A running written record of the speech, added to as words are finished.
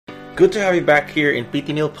good to have you back here in PT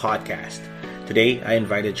Meal Podcast. Today, I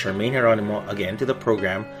invited Charmaine Geronimo again to the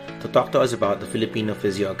program to talk to us about the Filipino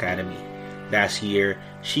Physio Academy. Last year,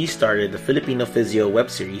 she started the Filipino Physio web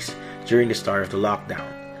series during the start of the lockdown.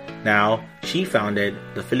 Now, she founded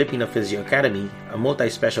the Filipino Physio Academy, a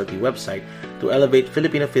multi-specialty website to elevate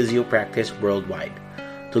Filipino physio practice worldwide.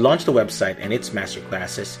 To launch the website and its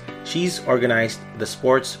masterclasses, she's organized the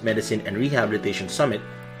Sports, Medicine, and Rehabilitation Summit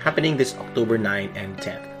happening this October 9 and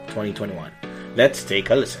 10th, 2021. Let's take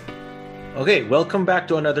a listen. Okay, welcome back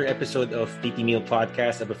to another episode of PT Meal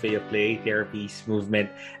Podcast, a buffet of play, therapies, movement,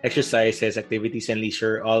 exercises, activities, and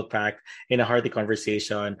leisure, all packed in a hearty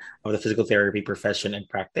conversation of the physical therapy profession and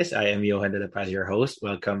practice. I am Johan de la Paz, your host.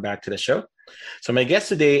 Welcome back to the show. So my guest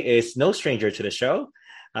today is no stranger to the show.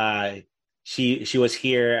 She was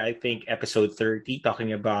here, I think, episode 30,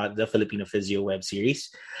 talking about the Filipino Physio web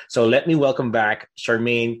series. So let me welcome back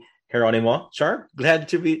Charmaine Geronimo. Char, glad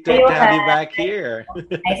to have you back here. Nice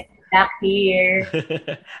to be back here.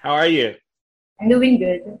 How are you? I'm doing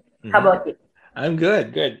good. How about you? I'm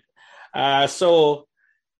good. So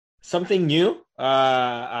something new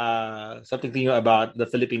about the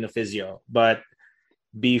Filipino Physio. But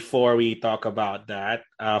before we talk about that,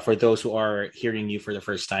 for those who are hearing you for the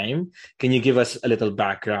first time, can you give us a little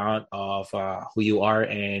background of who you are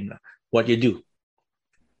and what you do?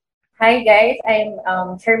 Hi guys,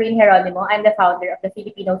 I'm Charmaine Geronimo. I'm the founder of the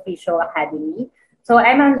Filipino Physio Academy. So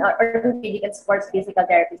I'm an orthopedic and sports physical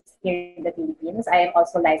therapist here in the Philippines. I am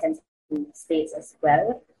also licensed in the States as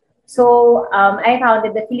well. So I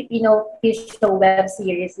founded the Filipino Physio web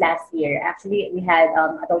series last year. Actually, we had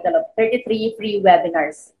a total of 33 free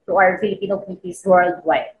webinars to our Filipino PTs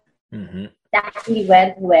worldwide. Mm-hmm. It actually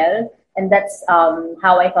went well, and that's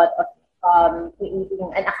how I thought of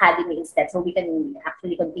creating an academy instead, so we can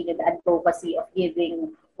actually continue the advocacy of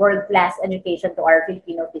giving world-class education to our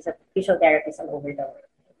Filipino physiotherapists all over the world.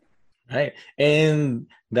 Right, and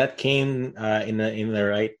that came in the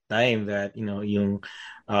right time that yung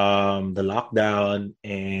the lockdown,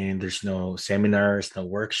 and there's no seminars, no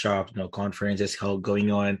workshops, no conferences held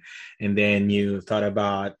going on, and then you thought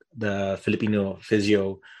about the Filipino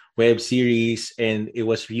Physio web series, and it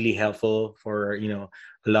was really helpful for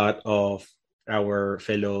a lot of our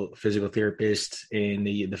fellow physical therapists in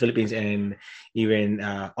the Philippines and even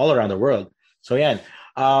all around the world. So yeah,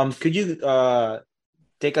 could you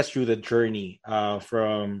take us through the journey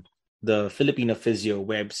from the Filipino Physio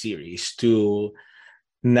web series to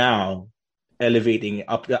now upping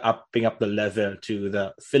up the level to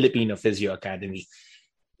the Filipino Physio Academy?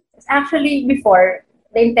 Actually, before,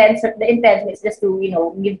 the intention is just to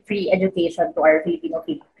give free education to our Filipino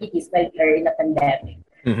PTs while we are in a pandemic.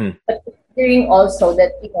 Mm-hmm. But considering also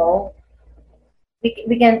that we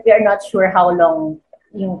are not sure how long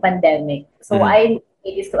yung pandemic. So I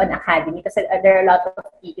made this to an academy because there are a lot of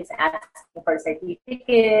PTs asking for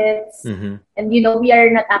certificates, and we are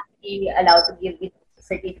not actually allowed to give it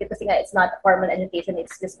certificate kasi it's not formal education.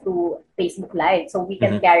 It's just through Facebook Live, so we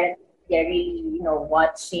can guarantee they're really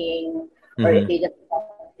watching, or if they just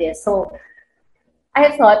want this. So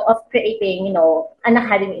I thought of creating an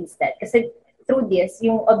academy instead, kasi through this,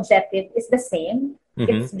 yung objective is the same.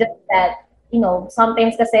 It's just that,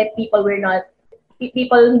 sometimes kasi people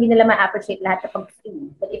hindi nila ma-appreciate lahat kapag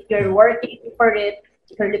free. But if you're working for it,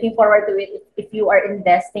 if you're looking forward to it, if you are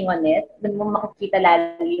investing on it, then mo makikita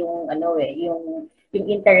lalo yung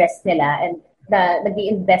interest nila, and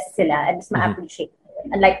nag-i-invest sila, and just ma-appreciate.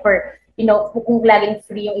 Unlike for, kung laging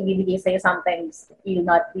free yung ibibigay sa'yo, sometimes you'll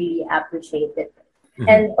not really appreciate it.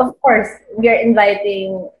 And of course, we are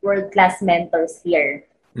inviting world-class mentors here.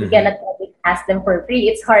 We cannot ask them for free.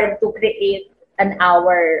 It's hard to create an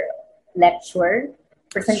hour lecture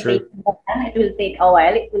presentation. Sure. It will take a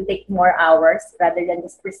while. It will take more hours rather than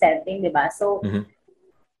just presenting, diba? So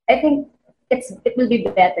I think it will be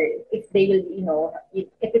better if they will, if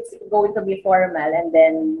it's going to be formal, and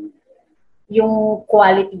then yung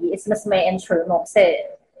quality is mas may ensure mo kasi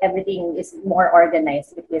everything is more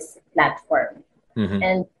organized with this platform.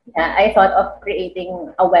 And I thought of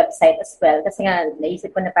creating a website as well kasi nga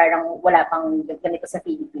naisip ko na parang wala pang ganito sa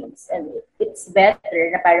Philippines, and it's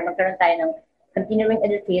better na parang magkaroon tayo ng continuing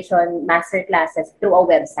education master classes through a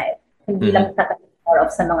website, hindi lang more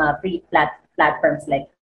of sa mga free platforms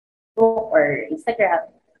like Facebook or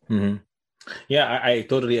Instagram. Yeah, I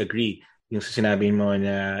totally agree. Yung sinabi mo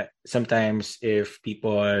na sometimes if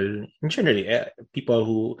people, generally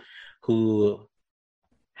people who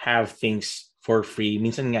have things for free,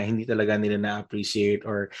 minsan nga hindi talaga nila na-appreciate,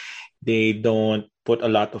 or they don't put a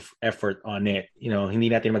lot of effort on it.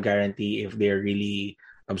 Hindi natin mag-guarantee if they're really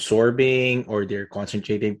absorbing or they're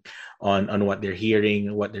concentrating on what they're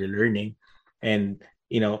hearing, what they're learning. And,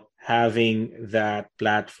 having that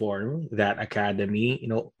platform, that academy,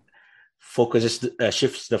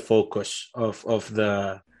 shifts the focus of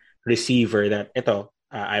the receiver that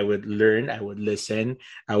I would learn, I would listen,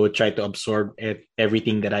 I would try to absorb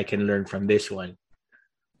everything that I can learn from this one.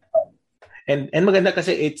 And maganda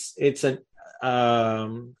kasi it's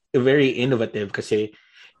very innovative kasi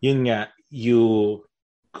yun nga, you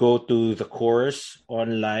go to the course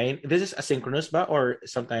online. This is asynchronous ba or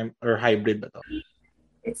sometime or hybrid ba to?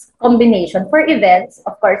 It's combination. For events,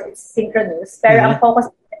 of course, it's synchronous. Pero ang focus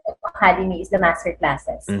of Academy is the master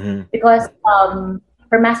classes. Because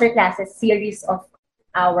for master classes, series of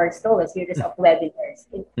hours to, a series of webinars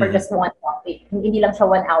for just one topic. Hindi lang siya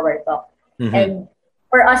 1 hour talk. And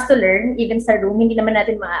for us to learn, even sa room, hindi naman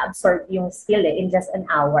natin ma-absorb yung skill in just an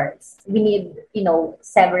hour. We need,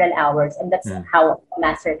 several hours, and that's how a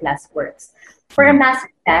master class works. For a master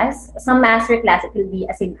class, some master class it will be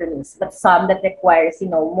asynchronous, but some that requires,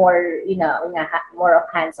 more, more of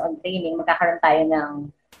hands-on training, magkakaroon tayo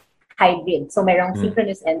ng hybrid. So merong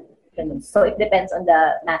synchronous and asynchronous. So it depends on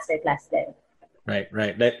the master class then.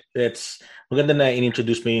 Right. That's maganda na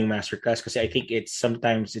in-introduce mo yung masterclass kasi I think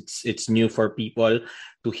sometimes it's new for people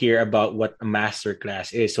to hear about what a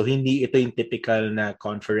masterclass is. So hindi ito yung typical na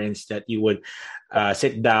conference that you would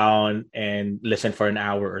sit down and listen for an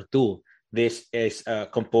hour or two. This is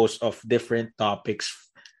composed of different topics,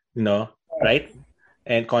 right?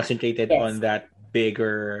 And concentrated on that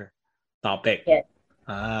bigger topic.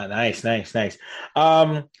 Yes. Nice.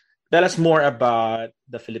 Tell us more about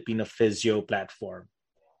the Filipino Physio platform.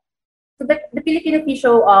 So the Filipino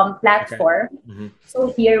Physio platform. Okay.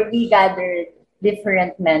 So here we gather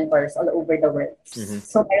different mentors all over the world.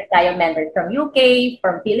 So meron tayong mentors from UK,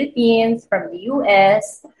 from Philippines, from the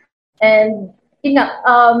US, and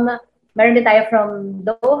meron din tayo from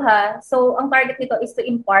Doha. So ang target nito is to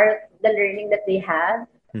impart the learning that they have,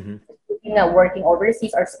 working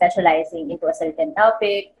overseas or specializing into a certain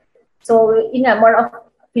topic. So more of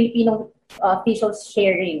Filipino officials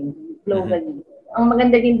sharing globally. Ang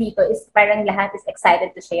maganda din dito is parang lahat is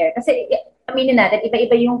excited to share. Kasi aminin natin,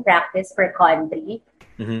 iba-iba yung practice per country.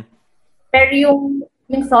 Pero yung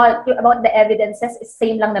thought about the evidences is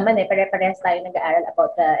same lang naman Pare-parehas tayo nag-aaral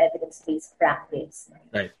about the evidence-based practice.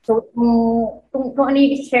 Right. So kung ano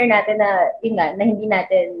yung i-share natin na na hindi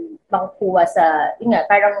natin makukuha sa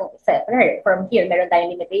parang from here meron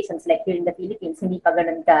tayong limitations like here in the Philippines hindi pa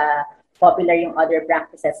ganun ka popular yung other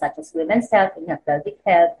practices such as women's health, pelvic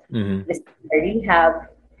health, rehab,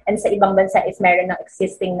 and sa ibang bansa is meron ng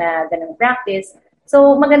existing na ganung practice.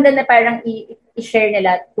 So maganda na parang i-share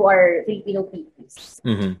nila to our Filipino PTs.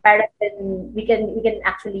 Para then we can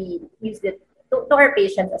actually use it to our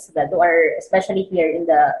patients as well, especially here in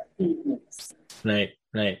the Philippines.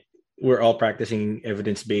 Right. We're all practicing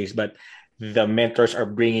evidence-based, but the mentors are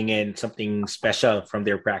bringing in something special from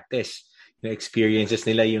their practice. Experiences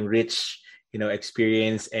nila, yung rich,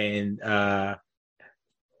 experience and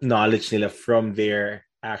knowledge nila from their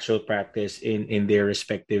actual practice in their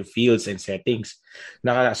respective fields and settings.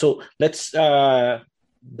 So let's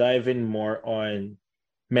dive in more on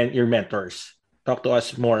your mentors. Talk to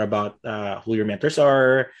us more about who your mentors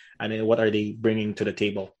are and what are they bringing to the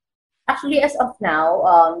table. Actually, as of now,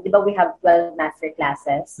 di ba we have 12 master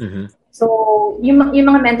classes. So, yung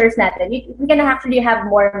mga mentors natin, we can actually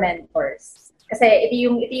have more mentors. Kasi ito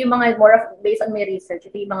yung mga more of, based on my research,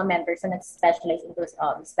 ito yung mga mentors na nag-specialize into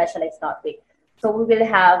specialized topic. So, we will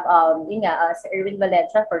have, si Erwin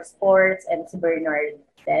Valencia for sports and si Bernard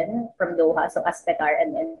then from Doha. So, Aspecar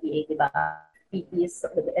and NBA, di ba? PTs,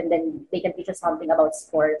 and then they can teach us something about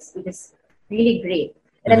sports, which is really great.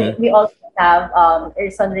 And then we also have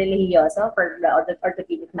Erson Religioso for the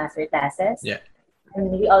orthopedic master classes. Yeah.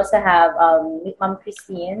 And we also have Ma'am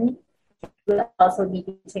Christine will also be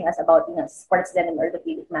teaching us about sports and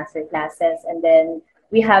orthopedic master classes. And then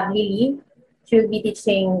we have Lily. She will be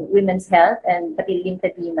teaching women's health and pati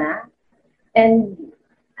lymphedema. And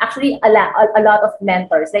actually a lot of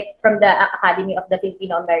mentors like from the Academy of the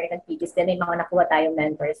Filipino American PTs. Then may mga nakuha tayong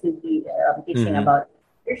mentors will be teaching about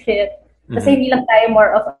leadership. Kasi hindi lang tayo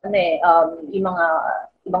more of yung mga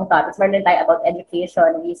ibang topics. Meron din tayo about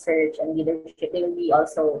education, research, and leadership. They will be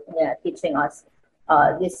also teaching us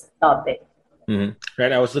this topic.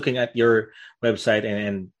 Right. I was looking at your website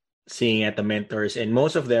and seeing at the mentors, and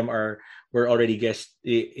most of them were already guests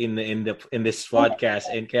in this podcast.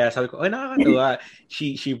 And kaya sabi ko, nakakatuwa.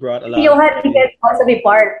 She brought a lot. If you want, you can also be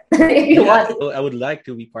part. If you want. I would like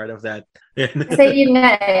to be part of that. Kasi yun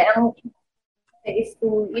nga ang is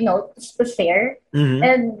to to share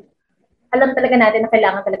and alam talaga natin na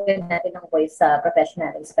kailangan talaga natin ng voice sa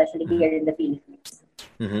professional, especially here in the Philippines.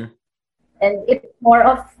 And it's more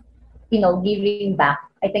of, giving back.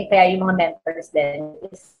 I think kaya yung mga mentors then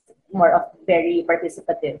is more of very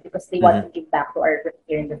participative because they want to give back to our group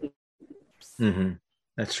here in the Philippines.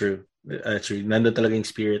 That's true. Nandun talaga yung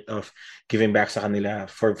spirit of giving back sa kanila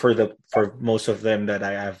for most of them that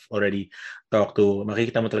I have already talked to.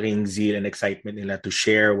 Makikita mo talaga yung zeal and excitement nila to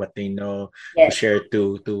share what they know, to share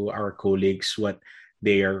to our colleagues what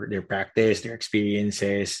their practice, their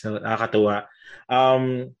experiences. So, nakakatuwa.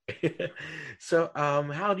 So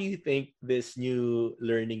how do you think this new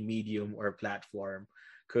learning medium or platform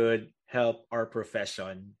could help our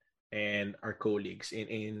profession and our colleagues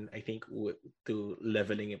in I think to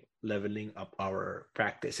leveling up our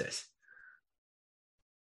practices?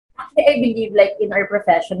 Actually, I believe like in our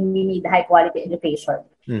profession, we need high quality education.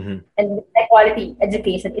 And with high quality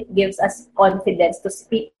education, it gives us confidence to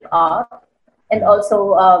speak up and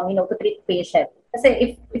also, to treat patients.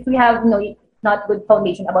 Kasi if we have, not good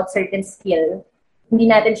foundation about certain skill, hindi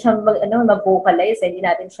natin siya mag-vocalize, hindi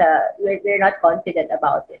natin siya, we're not confident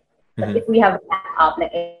about it. But if we have backup,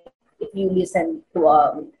 like if you listen to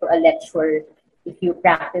a lecture, if you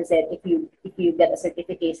practice it, if you get a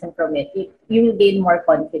certification from it, you will gain more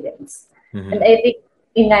confidence. And I think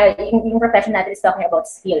in profession natin is talking about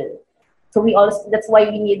skill. So that's why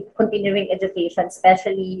we need continuing education,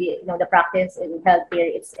 especially the practice in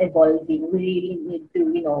healthcare. It's evolving. We really need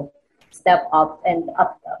to step up and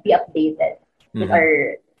be updated with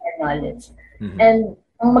our knowledge. And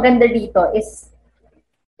ang maganda dito is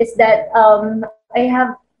that I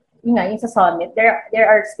have yung sa summit, there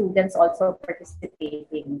are students also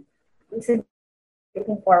participating.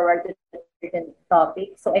 Looking forward to certain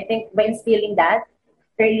topics. So I think by instilling that,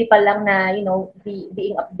 early pa lang na,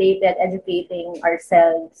 being updated, educating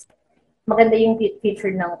ourselves, maganda yung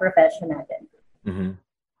future ng profession natin.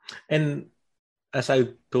 And as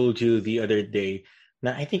I told you the other day,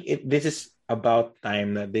 na I think this is about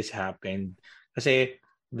time that this happened. Kasi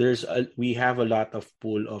we have a lot of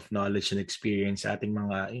pool of knowledge and experience sa ating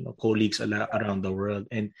mga colleagues around the world,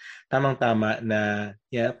 and tamang-tama na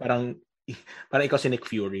parang ikaw si Nick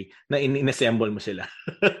Fury na in-assemble mo sila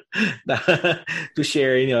to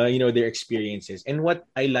share their experiences. And what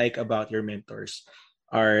I like about your mentors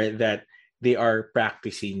are that they are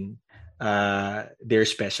practicing their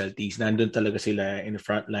specialties. Nandun talaga sila in the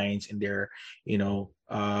front lines, and they're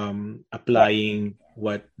applying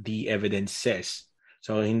what the evidence says.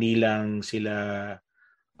 So hindi lang sila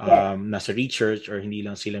nasa research or hindi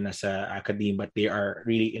lang sila nasa academe, but they are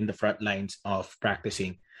really in the front lines of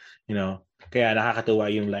practicing. Kaya nakakatuwa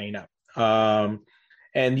yung lineup.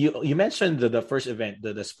 And you mentioned the first event,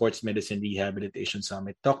 the Sports Medicine Rehabilitation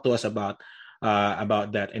Summit. Talk to us about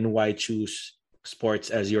that and why choose sports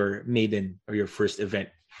as your maiden or your first event.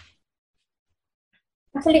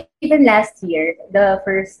 Actually, even last year, the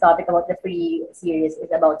first topic about the free series is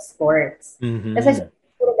about sports. Kasi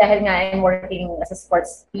dahil nga I'm working as a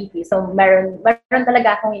sports PT, so meron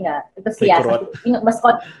talaga akong enthusiasm. Mas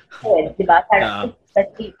confident, di ba? Dahil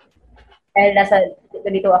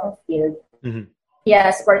dito akong field. Yeah,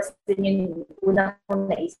 sports din yung unang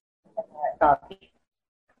naisip na topic.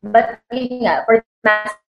 But for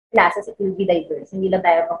math classes, it will be diverse. Hindi lang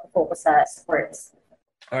tayo mag-focus sa sports.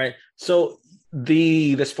 All right. So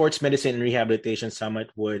the Sports Medicine and Rehabilitation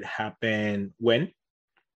Summit would happen when?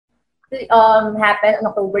 Happen on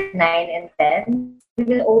October 9 and 10. We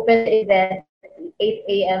will open the event at 8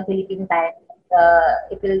 a.m. Philippine time.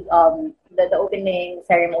 It will the opening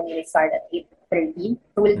ceremony will start at 8:30.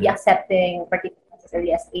 So we'll be accepting participants as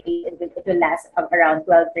early as 8, and it will last around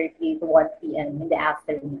 12:30 to 1 p.m. in the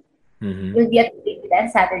afternoon. We'll be at the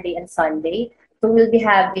event Saturday and Sunday. So we'll be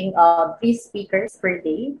having 3 speakers per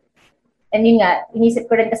day. And yun nga, inisip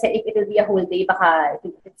ko rin kasi if it will be a whole day, baka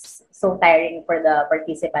it's so tiring for the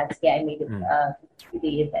participants. Kaya I made it a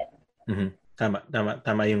 2-day event.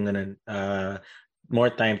 Tama yung ganun. More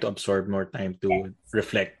time to absorb, more time to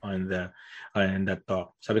reflect on that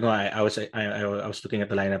talk. Sabi ko, I was looking at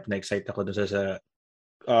the lineup na excited ako doon sa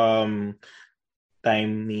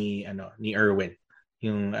time ni Erwin,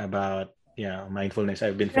 yung about mindfulness.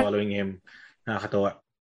 I've been following him. Nakakatawa.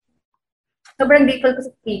 Sobrang grateful ko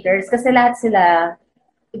sa speakers kasi lahat sila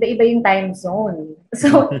iba-iba yung time zone.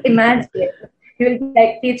 So imagine, he will be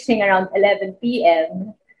like teaching around 11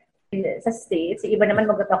 p.m. Sa States. Iba naman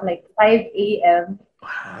mag-talk like 5 a.m.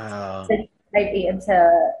 Wow. 5 a.m.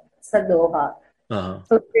 sa Doha.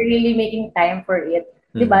 So we're really making time for it.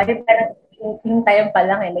 Diba? Parang yung time pa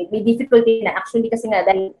lang may difficulty na actually kasi nga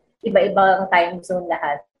dahil iba-ibang time zone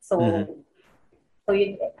lahat. So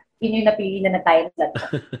yun yung napili na time slot.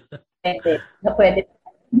 pwede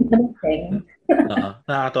something.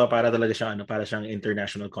 Nakakatawa, para siyang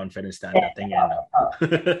international conference dating yan, no?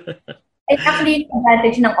 It's actually yung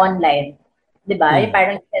advantage ng online. Diba?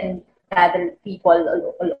 Parang you can gather people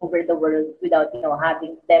all over the world without,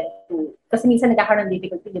 having them to, kasi minsan nagkakaroon ng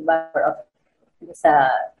difficulty, diba? Sa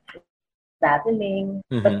traveling.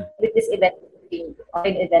 But with this event,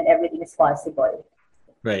 online event, everything is possible.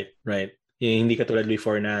 Right. Hindi katulad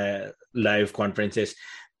before na live conferences,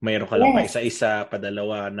 mayroon ka lang pa isa-isa,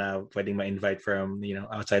 padalawa na pwedeng ma-invite from,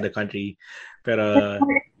 outside the country. Pero it's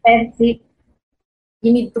more expensive. You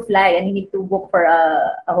need to fly and you need to book for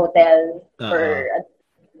a hotel for a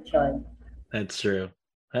vacation. That's true.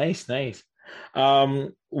 Nice.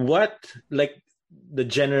 What, like, the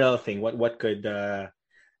general thing, what could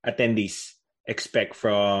attendees expect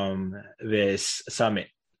from this summit?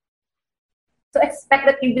 So expect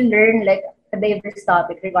that you will learn like a diverse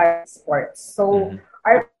topic regarding sports. So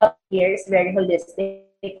our talk here is very holistic,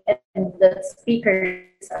 and the speakers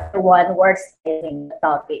are the one who are studying the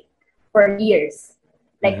topic for years.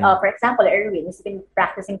 Like for example, Erwin has been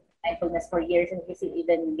practicing mindfulness for years, and he's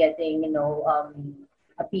even getting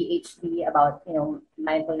a PhD about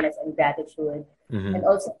mindfulness and gratitude. And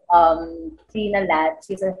also Trina Lat,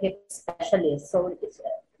 she's a hip specialist, so she's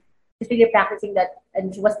really practicing that,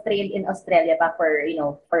 and she was trained in Australia for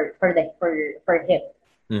hip.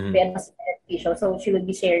 So she will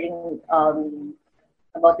be sharing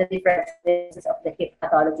about the differences of the hip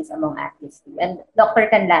pathologies among athletes too. And Dr.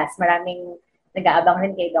 Canlas, maraming nag-aabang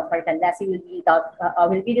rin kay Dr. Canlas. He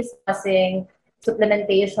will be discussing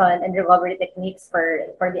supplementation and recovery techniques for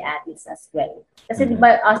the athletes as well. Kasi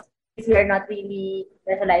diba, us, we are not really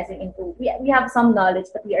specializing into, we have some knowledge,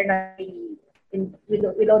 but we are not really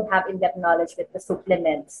we don't have in-depth knowledge with the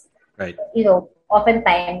supplements. Right.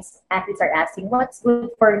 Oftentimes athletes are asking, what's good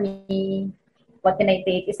for me? What can I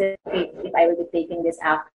take? Is it okay if I will be taking this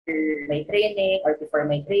after my training or before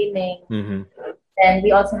my training? And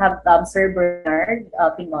we also have Sir Bernard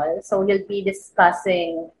Pinol. So he'll be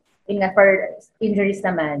discussing for injuries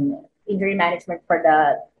naman, injury management for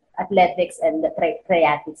the athletics and the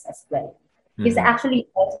triathletes as well. He's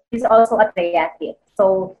also a triathlete.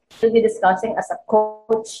 So we'll be discussing as a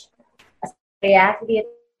coach, as a triathlete,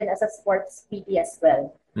 and as a sports PT as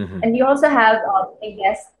well. And we also have a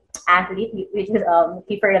guest athlete, which is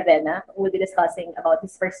Kiefer Ravena, who will be discussing about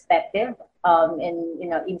his perspective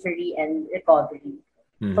in injury and recovery.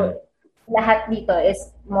 So lahat dito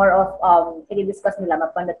is more of i-discuss nila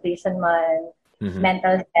mag-nutrition man,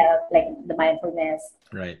 mental health, like the mindfulness,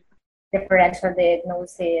 right, differential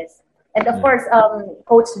diagnosis. And of course,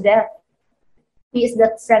 Coach Jeff, he is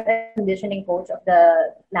the strength and conditioning coach of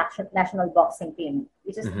the national boxing team,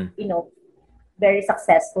 which is, very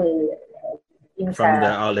successful from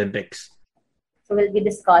the Olympics. So we'll be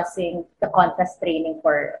discussing the contrast training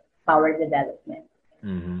for power development.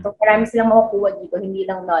 So marami silang makukuha dito, hindi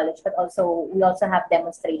lang knowledge, but we also have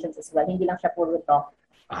demonstrations as well. Hindi lang siya puro talk.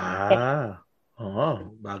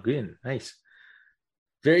 Bago yun. Nice.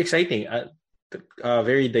 Very exciting.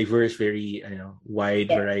 Very diverse, very wide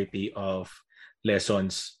variety of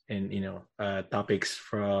lessons and topics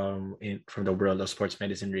from the world of sports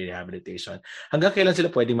medicine rehabilitation. Hanggang kailan sila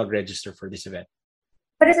pwedeng mag-register for this event?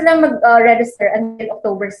 Pwede silang mag-register until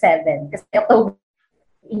October 7. Kasi October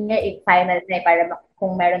final na para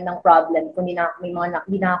kung meron ng problem, kung hindi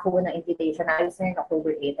nakakuha ng invitation, ayos na yung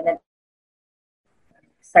October 8. And then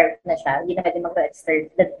start na siya. Hindi na pwede mag-register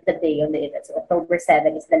the day on the event. So October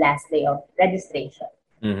 7 is the last day of registration.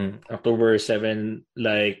 October 7,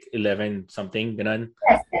 like 11 something, ganun?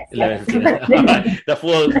 Yes. 11. The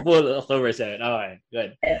full October 7. All right,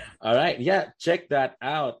 good. Yes. All right, yeah, check that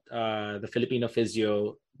out. The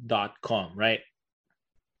FilipinoPhysio.com, right?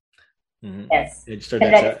 Yes. Register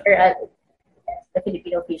at the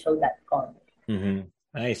FilipinoPhysio.com.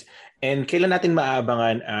 Nice. And kailan natin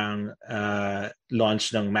maaabangan ang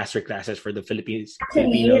launch ng masterclasses for the Filipino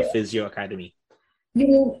Physio Academy?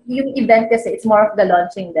 Yung event kasi, it's more of the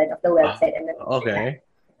launching then of the website. And okay.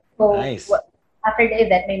 So, nice. After the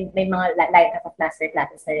event, may mga lineup of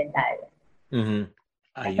masterclasses na rin tayo.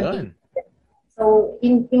 Ayun. So,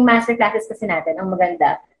 yung masterclasses kasi natin, ang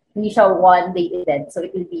maganda, hindi siya one-day event. So,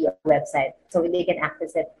 it will be on the website. So, they can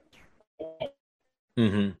access it.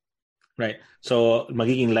 Right. So,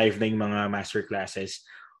 magiging live na yung mga masterclasses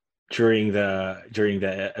during the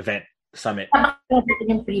event summit.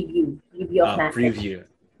 Yung preview of masterclass. Preview.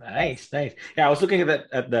 Nice. Yeah, I was looking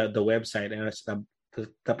at the website, and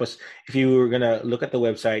tapos if you were gonna look at the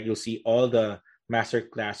website, you'll see all the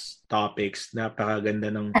masterclass topics.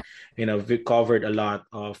 Napakaganda ng, we covered a lot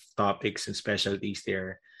of topics and specialties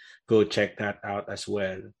there. Go check that out as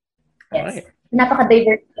well. Yes. Right.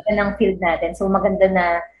 Napaka-diverse ng field natin. So maganda na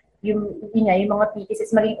yung mga PTs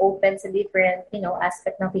is maging open sa different,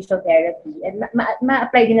 aspect ng physical therapy and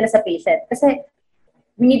ma-apply din nila sa patient. Kasi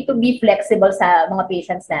we need to be flexible sa mga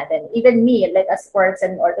patients natin. Even me, like a sports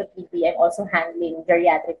and orthopedic, I'm also handling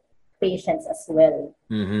geriatric patients as well.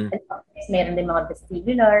 Mm-hmm. And meron din mga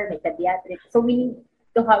vestibular, may pediatric. So we need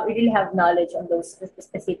to really have knowledge on those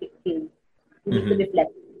specific fields. We need to be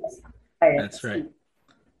flexible. That's right.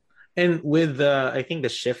 And with I think the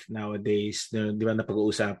shift nowadays, di ba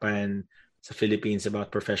napag-uusapan sa Philippines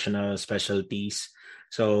about professional specialties.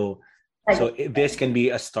 So this can be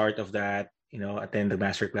a start of that, attend the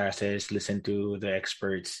master classes, listen to the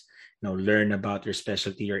experts, learn about your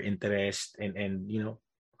specialty, your interest, and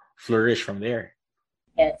flourish from there.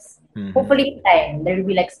 Yes. Mm-hmm. Hopefully in time, there will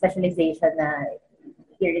be like specialization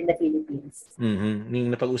here in the Philippines. Mm-hmm.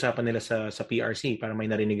 Yung napag-usapan nila sa PRC, parang may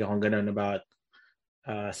narinig akong ganun about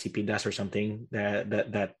CPDAS or something,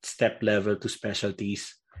 that step level to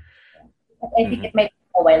specialties. I think it might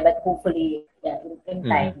take a while, but hopefully, in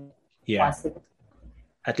time, possible.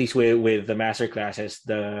 At least with the master classes,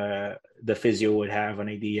 the physio would have an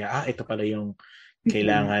idea. Ito pala yung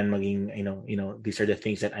kailangan maging, these are the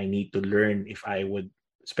things that I need to learn if I would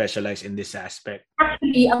specialize in this aspect.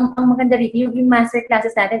 Actually, ang maganda rito, yung master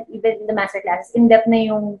classes natin, even in the master classes, in-depth na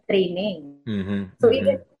yung training. Mm-hmm. So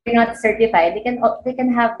even they're not certified, they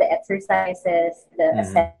can have the exercises, the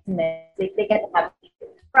assessments, they can have.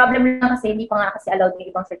 Problem lang kasi hindi pa nga kasi allowed yung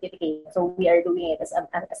ibang certificate, so we are doing it as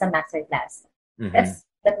a master class. That's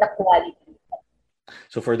the quality.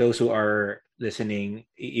 So for those who are listening,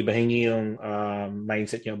 ibahin niyo yung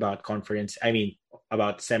mindset niyo about conference. I mean,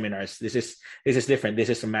 about seminars. This is different. This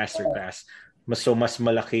is a master class. Mas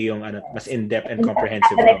malaki yung mas in-depth and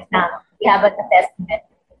comprehensive. We have an assessment.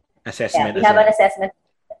 Assessment. We have an assessment.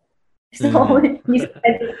 So, hindi sa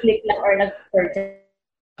click lang or nag-search.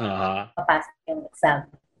 Papasok yung exam.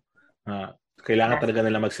 Kailangan talaga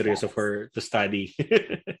nila magseryoso to study.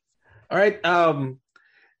 All right.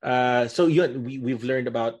 So we've learned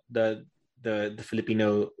about the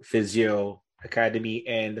Filipino Physio Academy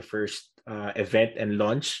and the first event and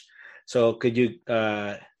launch. So could you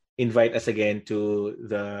invite us again to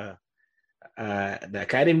the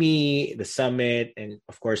academy, the summit, and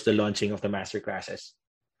of course the launching of the master classes?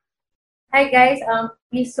 Hi guys,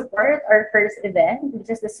 please support our first event, which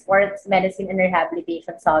is the Sports Medicine and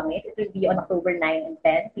Rehabilitation Summit. It will be on October 9 and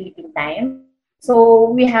 10, Philippine time. So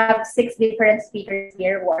we have 6 different speakers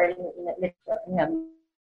here who are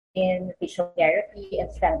in physical therapy and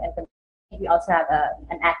strength and conditioning. We also have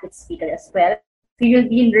an athlete speaker as well. So you'll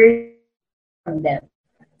be learning from them.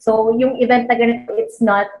 So yung event na ganito, it's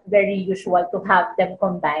not very usual to have them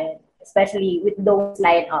combined, especially with those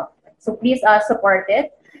line up. So please support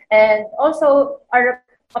it. And also, our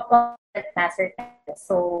master class.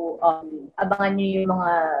 So, abangan nyo yung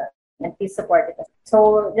mga and please support it.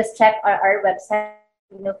 So, just check our website,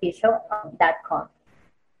 official.com.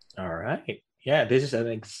 All right. Yeah, this is a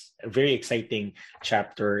very exciting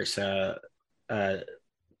chapter sa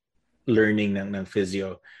learning ng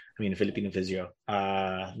physio. I mean, Filipino physio.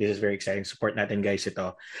 This is very exciting. Support natin, guys,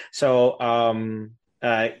 ito. So,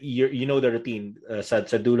 you know the routine. Sa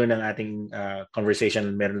dulo ng ating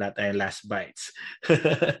conversation, meron na tayong last bites.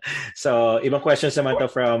 So, ibang questions naman to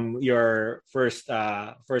from your first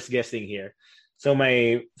guesting here. So,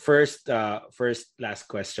 my first last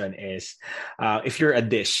question is, if you're a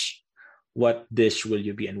dish, what dish will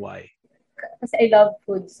you be and why? Kasi I love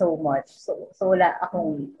food so much. So wala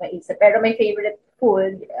akong maisip. Pero my favorite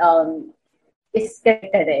food is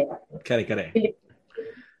kare-kare. Kare-kare.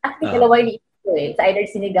 Actually, dalawa yung it's either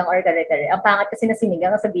sinigang or kare-kare. Ang pangat kasi na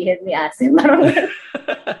sinigang, sabihin may asin. Parang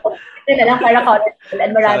ito na lang, para colorful.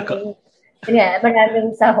 And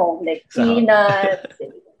maraming sahong. Like, peanut.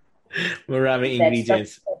 Maraming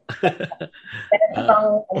ingredients.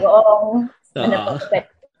 Pang goong.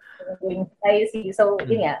 Spicy. So,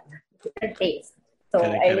 yun nga. Different taste. So,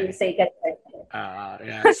 I will say kare-kare.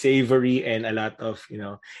 Yeah, savory and a lot of,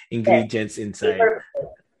 ingredients inside.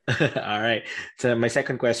 All right. So my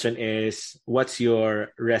second question is, what's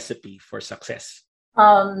your recipe for success?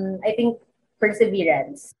 I think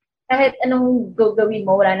perseverance. Kahit anong gagawin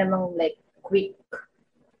mo, wala namang like quick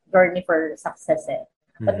journey for success.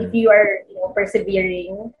 But if you are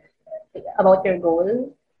persevering about your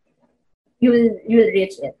goal, you will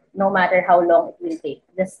reach it, no matter how long it will take.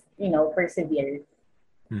 Just persevere.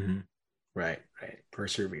 Mm-hmm. Right.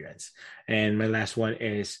 Perseverance. And my last one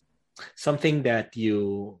is something that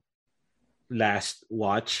you last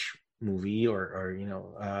watch, movie or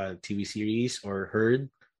TV series, or heard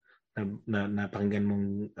napakinggan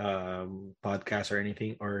mong podcast or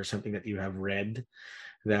anything, or something that you have read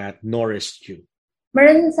that nourished you?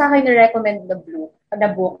 Meron sa akin na-recommend na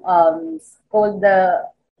book called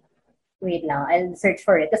wait lang, I'll search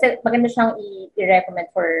for it. Kasi maganda siyang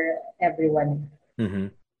i-recommend for everyone.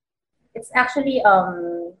 Mm-hmm. It's actually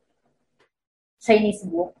Chinese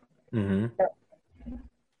book. Mm-hmm.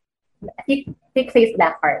 Thick Face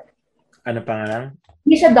Black Heart. Ano pangalan?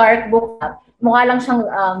 Hindi siya dark book. Mukha lang siyang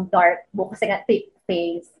dark book kasi nga Thick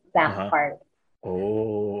Face Black Heart.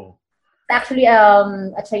 Oh. It's actually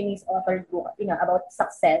a Chinese author book, about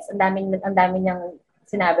success. Ang dami niyang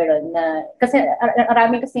sinabi ron na kasi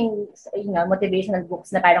marami kasing motivational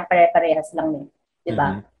books na parang pare-parehas lang eh, 'di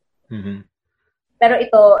ba? Mm-hmm. Pero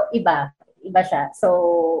ito iba siya.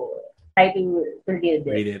 So try to read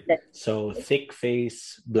it. So Thick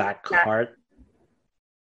Face Black Heart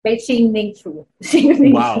by Xing-Ming Chu.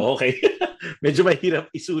 Wow, okay. Medyo mahirap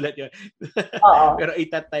isulat yun. Oo. Pero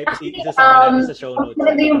ita-type sa show notes.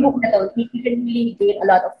 Maganda yung book na to. You can really gain a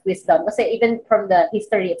lot of wisdom. Kasi even from the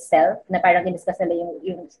history itself, na parang in-discuss nila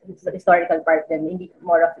yung historical part din, hindi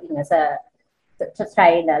more of sa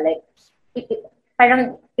China. Like,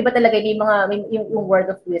 parang iba talaga yung word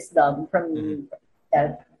of wisdom from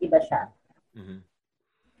itself. Iba siya. Mm-hmm.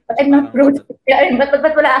 But I'm not proud.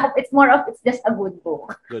 But wala ako. It's just a good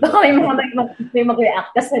book. Baka may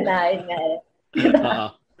mag-react kasi na.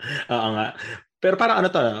 Oo nga. Pero parang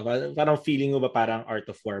ano to? Parang feeling mo ba parang Art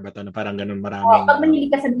of War ba to? Na parang ganun maraming... pag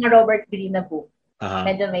manili ka sa mga Robert Greene na book,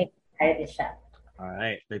 medyo may clarity siya.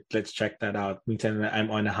 Alright. Let's check that out. Minsan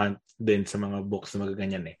I'm on a hunt din sa mga books na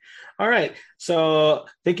magaganyan eh. Alright. So,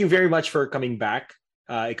 thank you very much for coming back.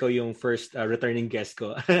 Ikaw yung first returning guest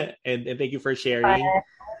ko. and thank you for sharing.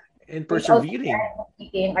 And persevering.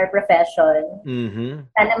 Our profession. Mm-hmm.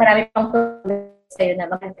 Sana marami pang tulong sa'yo na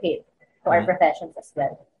mag-create to our professions as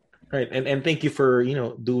well. Right. And thank you for,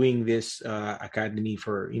 doing this academy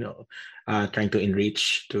for, trying to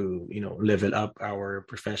enrich, to, level up our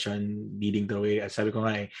profession, leading the way. As sabi ko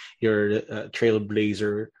nga, you're a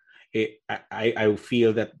trailblazer. I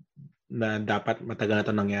feel that na dapat matagal na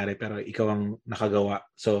ito nangyari, pero ikaw ang nakagawa.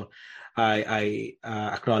 So I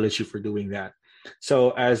acknowledge you for doing that. So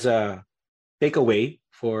as a takeaway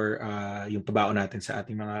for yung pabaon natin sa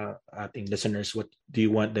ating listeners, what do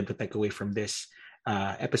you want them to take away from this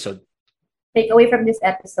episode? Take away from this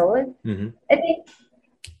episode? Mm-hmm. I think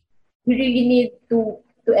we really need to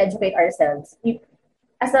educate ourselves.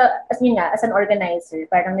 As an organizer,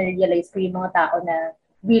 parang na-realize ko yung mga tao na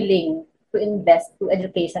willing to invest to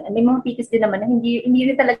education. And may mga PTs din naman na hindi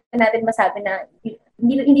rin talaga natin masabi na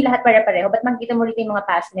hindi lahat pare-pareho, but makikita mo rin yung mga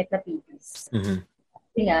passionate na PTs. Mm-hmm.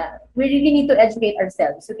 We really need to educate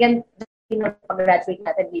ourselves. So, again, pag-graduate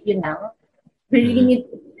natin, yun lang. We really need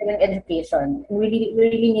education. We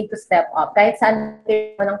really need to step up. Kahit saan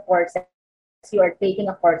ng courses, you are taking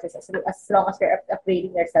a courses, as long as you're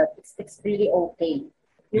upgrading yourself, it's really okay.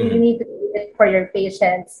 You really need to do it for your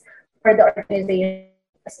patients, for the organization,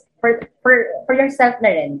 for yourself na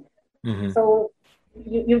rin. Mm-hmm. So,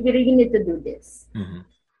 you really need to do this. Mm-hmm.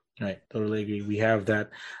 Right, totally agree. We have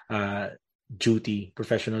that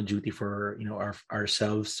professional duty for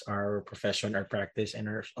ourselves, our profession, our practice, and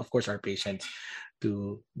of course our patients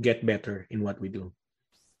to get better in what we do.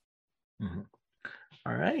 Mm-hmm.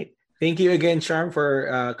 All right. Thank you again, Charm,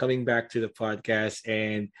 for coming back to the podcast,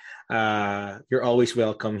 and you're always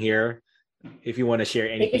welcome here. If you want to share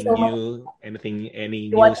anything new, any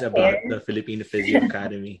news about the Filipino Physio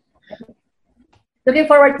Academy. Looking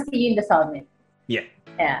forward to see you in the summit. Yeah.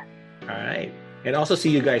 All right. And also see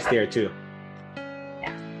you guys there too.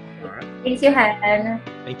 Yeah. All right. Thanks, Johan.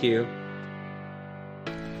 Thank you.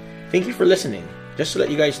 Thank you for listening. Just to let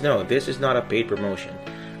you guys know, this is not a paid promotion.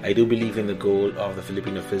 I do believe in the goal of the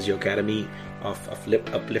Filipino Physio Academy of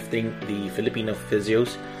uplifting the Filipino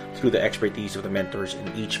physios through the expertise of the mentors in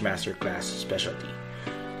each masterclass specialty.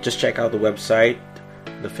 Just check out the website,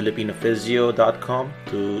 thefilipinophysio.com,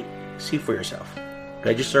 to see for yourself.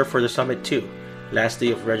 Register for the summit too. Last day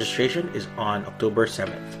of registration is on October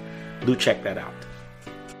 7th. Do check that out.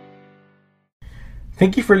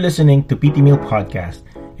 Thank you for listening to PT Meal Podcast.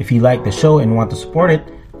 If you like the show and want to support it,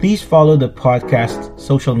 please follow the podcast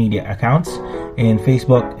social media accounts in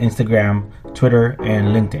Facebook, Instagram, Twitter, and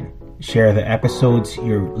LinkedIn. Share the episodes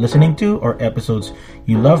you're listening to or episodes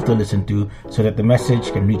you love to listen to so that the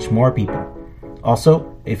message can reach more people.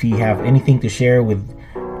 Also, if you have anything to share with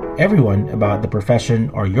everyone about the profession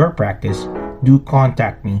or your practice, do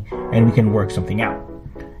contact me and we can work something out.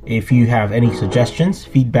 If you have any suggestions,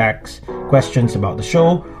 feedbacks, questions about the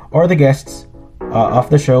show or the guests, of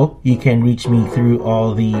the show, you can reach me through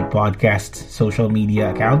all the podcast social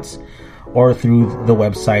media accounts or through the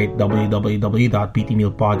website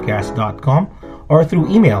www.ptmealpodcast.com or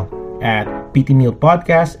through email at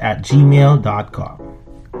ptmealpodcast@gmail.com.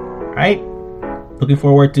 Alright? Looking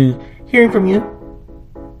forward to hearing from you.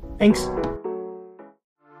 Thanks.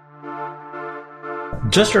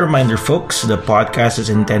 Just a reminder, folks, the podcast is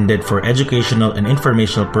intended for educational and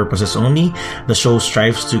informational purposes only. The show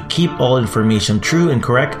strives to keep all information true and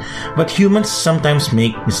correct, but humans sometimes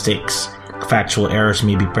make mistakes. Factual errors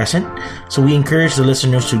may be present, so we encourage the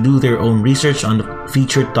listeners to do their own research on the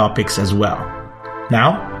featured topics as well.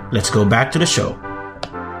 Now, let's go back to the show.